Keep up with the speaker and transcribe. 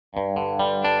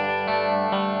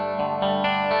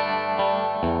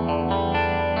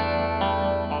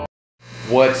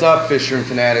What's up, fish room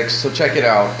fanatics? So check it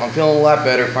out. I'm feeling a lot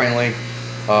better finally.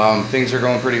 Things are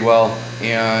going pretty well,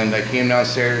 and I came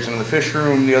downstairs into the fish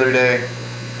room the other day,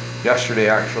 yesterday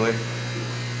actually,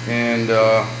 and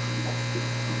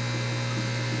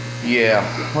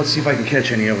yeah, let's see if I can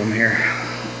catch any of them here.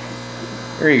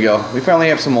 There you go. We finally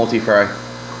have some multi-fry.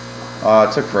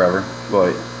 It took forever,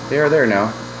 but they are there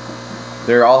now.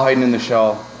 They're all hiding in the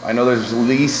shell. I know there's at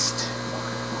least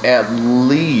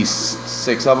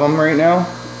 6 of them right now.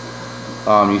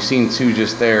 You've seen 2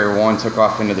 just there. One took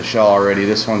off into the shell already.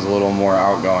 This one's a little more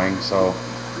outgoing, so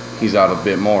he's out a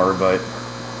bit more, but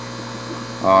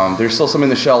there's still some in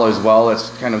the shell as well.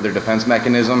 That's kind of their defense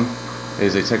mechanism,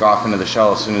 is they take off into the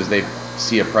shell as soon as they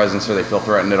see a presence or they feel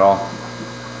threatened at all.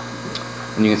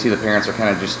 And you can see the parents are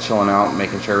kind of just chilling out,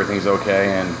 making sure everything's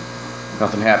okay and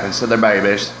nothing happens. So they're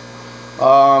babies.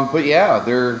 But yeah,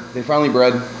 they finally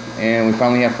bred, and we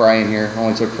finally have fry in here. It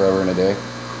only took forever and a day,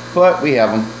 but we have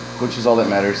them, which is all that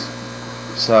matters.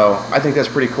 So I think that's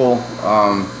pretty cool.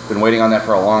 Been waiting on that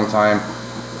for a long time.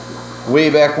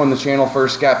 Way back when the channel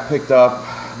first got picked up,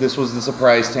 this was the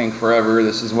surprise tank forever.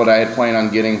 This is what I had planned on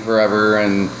getting forever,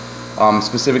 and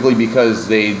specifically because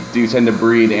they do tend to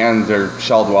breed and they're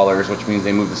shell dwellers, which means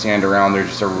they move the sand around. They're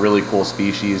just a really cool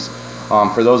species.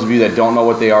 For those of you that don't know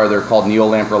what they are, they're called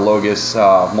Neolamprologus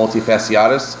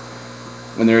multifasciatus,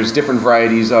 and there's different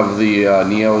varieties of the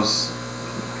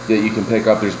Neos that you can pick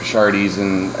up. There's Bichardes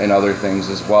and other things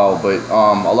as well, but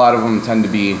a lot of them tend to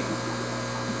be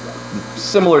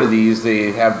similar to these.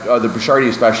 They have the Bichardi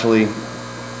especially.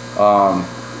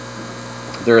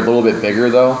 They're a little bit bigger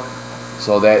though,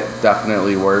 so that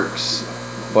definitely works.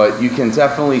 But you can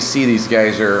definitely see these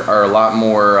guys are a lot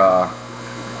more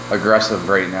aggressive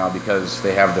right now because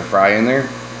they have the fry in there,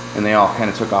 and they all kind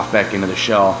of took off back into the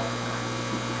shell.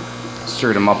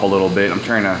 Stirred them up a little bit. I'm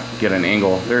trying to get an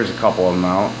angle. There's a couple of them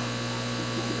out.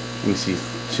 You can see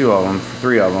 2 of them,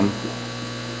 3 of them.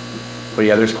 But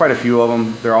yeah, there's quite a few of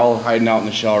them. They're all hiding out in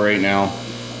the shell right now.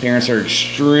 Parents are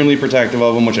extremely protective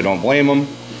of them, which I don't blame them.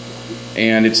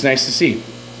 And it's nice to see.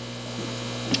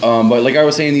 But like I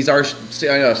was saying, these are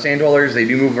sand dwellers. They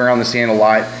do move around the sand a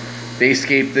lot. They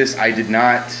escaped this. I did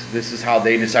not. This is how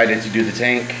they decided to do the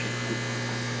tank.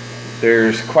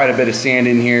 There's quite a bit of sand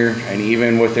in here, and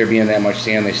even with there being that much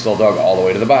sand, they still dug all the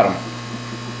way to the bottom.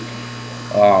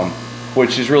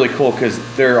 Which is really cool because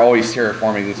they're always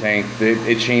terraforming the tank.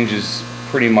 It changes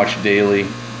pretty much daily.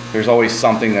 There's always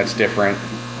something that's different.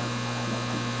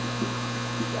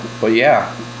 But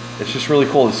yeah, it's just really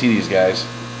cool to see these guys.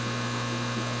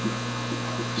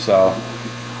 So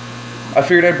I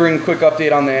figured I'd bring a quick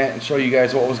update on that and show you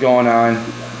guys what was going on.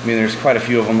 I mean, there's quite a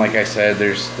few of them, like I said.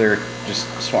 They're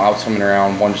just out swimming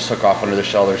around. One just took off under the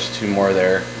shell. There's 2 more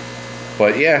there.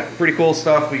 But yeah, pretty cool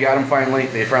stuff. We got them finally.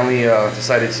 They finally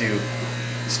decided to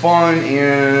spawn,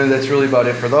 and that's really about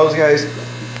it for those guys.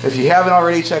 If you haven't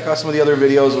already, check out some of the other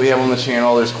videos we have on the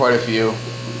channel. There's quite a few.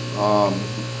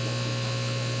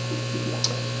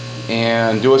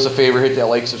 And do us a favor, hit that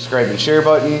like, subscribe, and share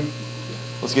button.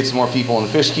 Let's get some more people in the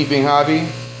fish keeping hobby.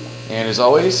 And as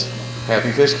always,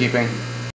 happy fish keeping.